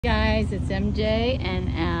guys, it's MJ and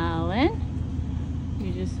Alan.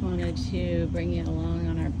 We just wanted to bring you along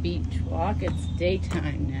on our beach walk. It's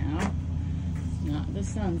daytime now, not the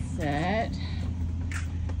sunset.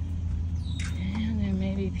 And there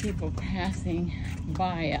may be people passing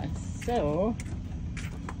by us, so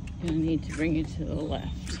I'm gonna need to bring you to the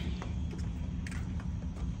left.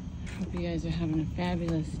 Hope you guys are having a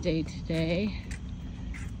fabulous day today.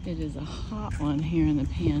 It is a hot one here in the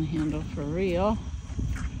Panhandle for real.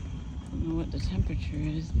 I don't know what the temperature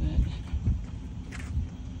is, but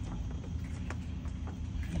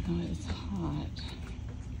I know it's hot.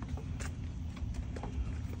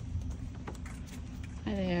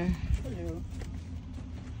 Hi there. Hello.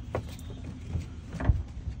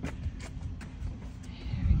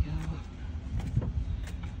 Here we go.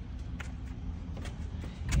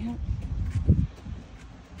 Yep.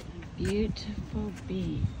 A beautiful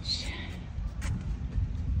beach.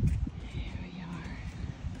 Here we are.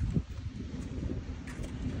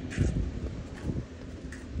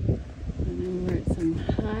 And then we're at some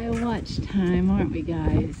high watch time, aren't we,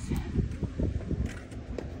 guys?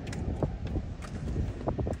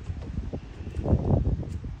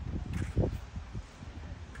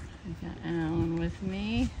 I got Alan with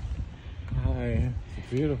me. Hi, it's a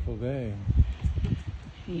beautiful day.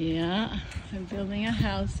 Yeah, I'm building a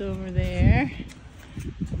house over there.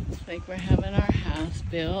 Looks like we're having our house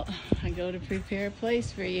built. I go to prepare a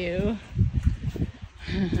place for you.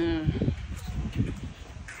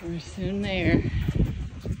 We're soon there.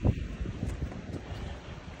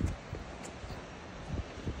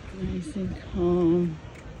 Nice and calm.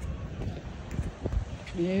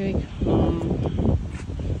 Very calm.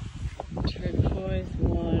 Turquoise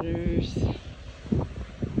waters.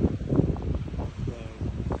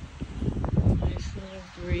 Nice little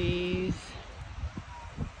breeze.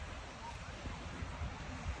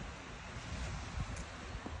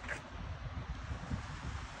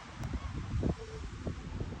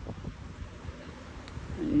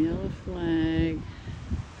 A yellow flag.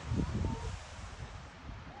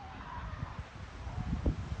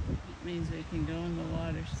 That means we can go in the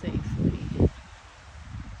water safely.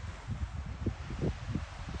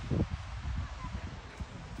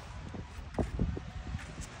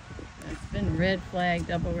 It's been red flag,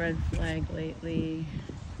 double red flag lately.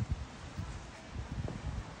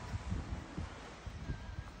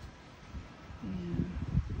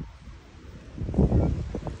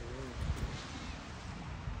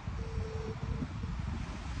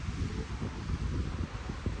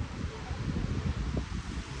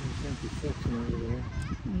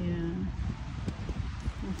 Yeah,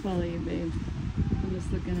 I'll follow you, babe. I'm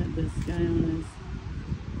just looking at this guy on his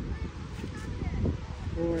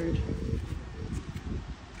board.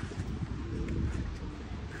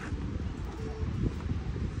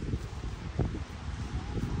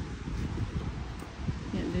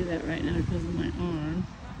 Can't do that right now because of my arm.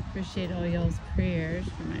 Appreciate all y'all's prayers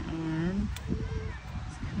for my arm.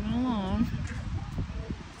 It's coming along.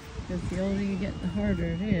 Because the older you get, the harder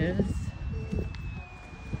it is.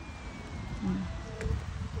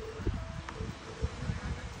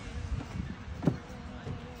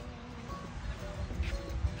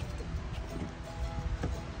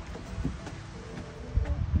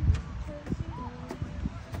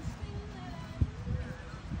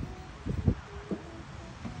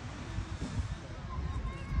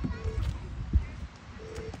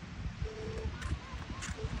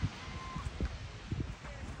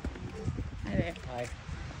 Hi there. Hi.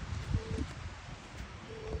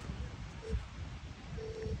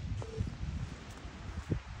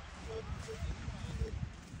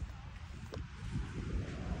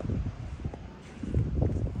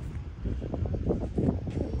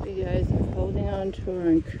 You guys are holding on to our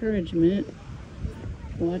encouragement,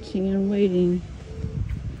 watching and waiting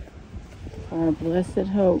for our blessed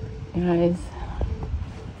hope, guys.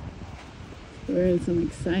 We're in some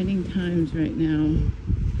exciting times right now.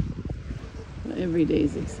 Well, every day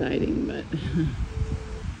is exciting, but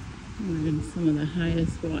we're in some of the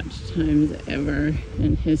highest watch times ever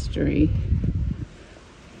in history.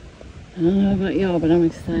 I don't know about y'all, but I'm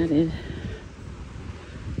excited.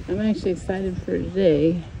 I'm actually excited for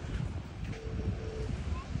today.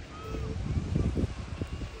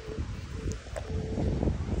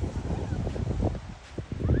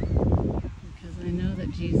 Because I know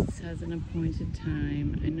that Jesus has an appointed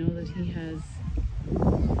time. I know that he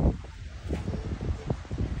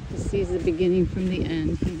sees the beginning from the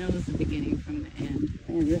end. He knows the beginning from the end.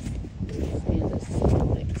 And this sand is so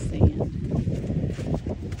like sand.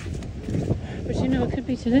 But you know, it could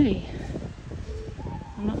be today.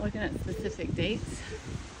 I'm not looking at specific dates.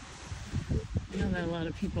 I know that a lot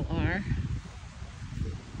of people are.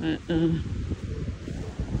 But I'm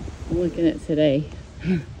looking at today.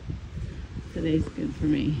 Today's good for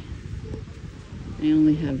me. I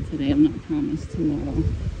only have today. I'm not promised tomorrow.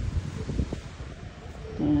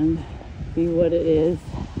 And be what it is.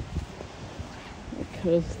 The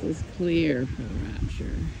coast is clear for the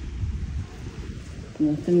rapture.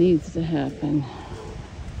 Nothing needs to happen.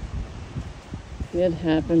 Could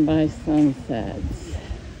happen by sunsets.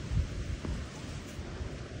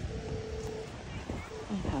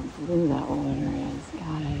 Look how blue that water is,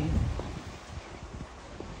 guys.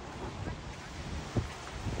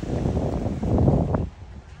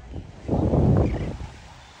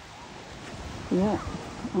 Yeah,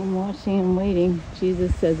 I'm watching and waiting.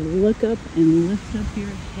 Jesus says, look up and lift up your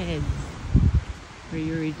heads, for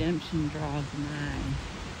your redemption draws nigh.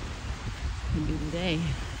 Could be today.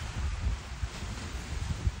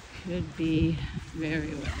 Could be very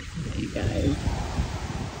well today, guys.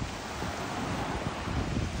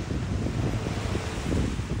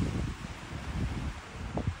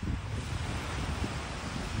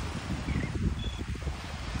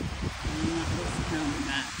 I'm not discounting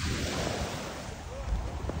that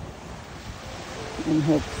in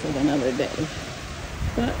hopes of another day.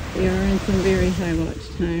 But we are in some very high watch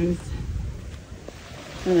times.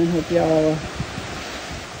 And I hope y'all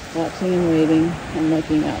watching and waiting and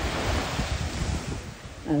looking up,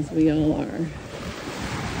 as we all are.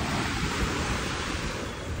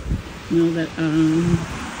 Know that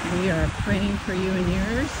we are praying for you and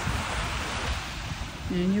yours.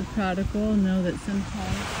 And your prodigal. Know that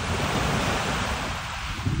sometimes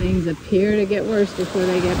things appear to get worse before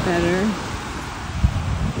they get better.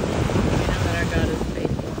 We know that our God is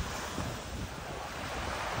faithful.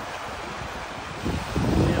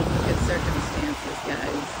 We don't look at circumstances,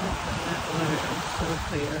 guys. That water is so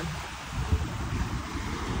clear.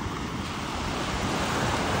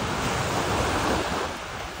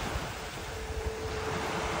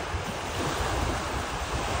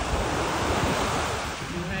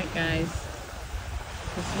 Alright, guys.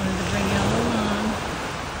 Just wanted to bring y'all along.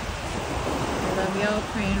 I love y'all,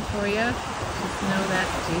 praying for you. Just know that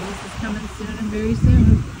Jesus is coming soon and very soon.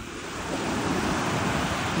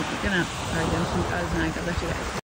 Keep looking up. Our redemption draws nigh. God bless you guys.